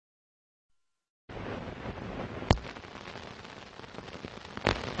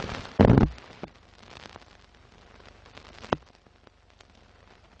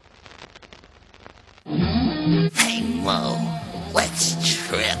on, let's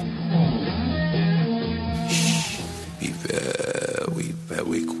trip. Shh, be very,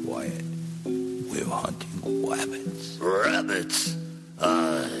 very quiet. We're hunting rabbits. Rabbits?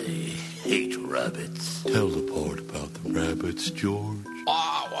 I hate rabbits. Tell the part about the rabbits, George.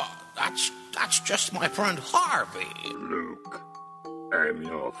 Oh, that's just my friend Harvey. Luke, I'm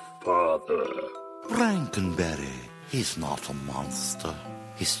your father. Frankenberry, he's not a monster.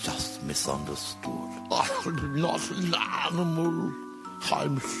 He's just misunderstood. I'm not an animal.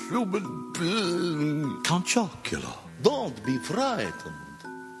 I'm a human being. Count Chocula, don't be frightened.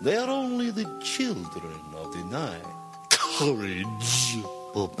 They are only the children of the night. Courage.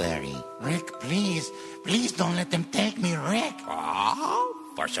 Blueberry. Rick, please don't let them take me, Rick.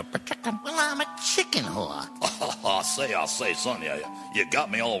 For super chicken. Well, I'm a chicken hawk. I say, son, you got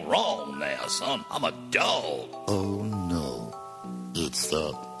me all wrong there, son. I'm a dog. Oh, no. It's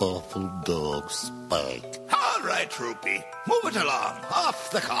that awful dog, Spike. All right, Troopy. Move it along.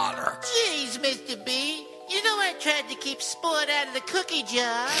 Off the collar. Jeez, Mr. B. You know I tried to keep Sport out of the cookie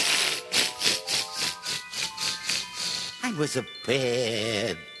jar. I was a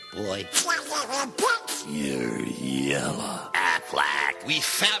bad boy. You're yellow. Aflac, we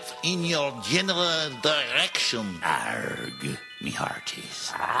felt in your general direction. Arg, me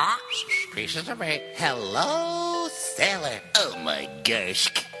hearties. Pieces of meat. Hello, sailor. Oh, my gosh.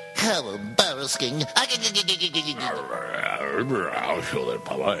 How embarrassing. I'll show that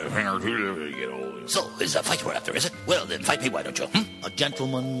Papa. Get old. So, is a fight we're after, is it? Well, then fight me, why don't you? A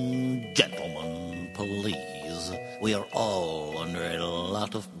gentleman, please. We are all under a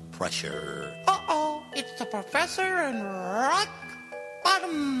lot of pressure. Uh-oh, it's the professor and rock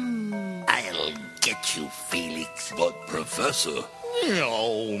bottom. I'll get you, Felix. But, Professor...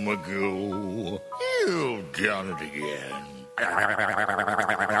 Oh, Magoo. You've done it again. I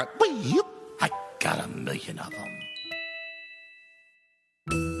got 1,000,000 of them.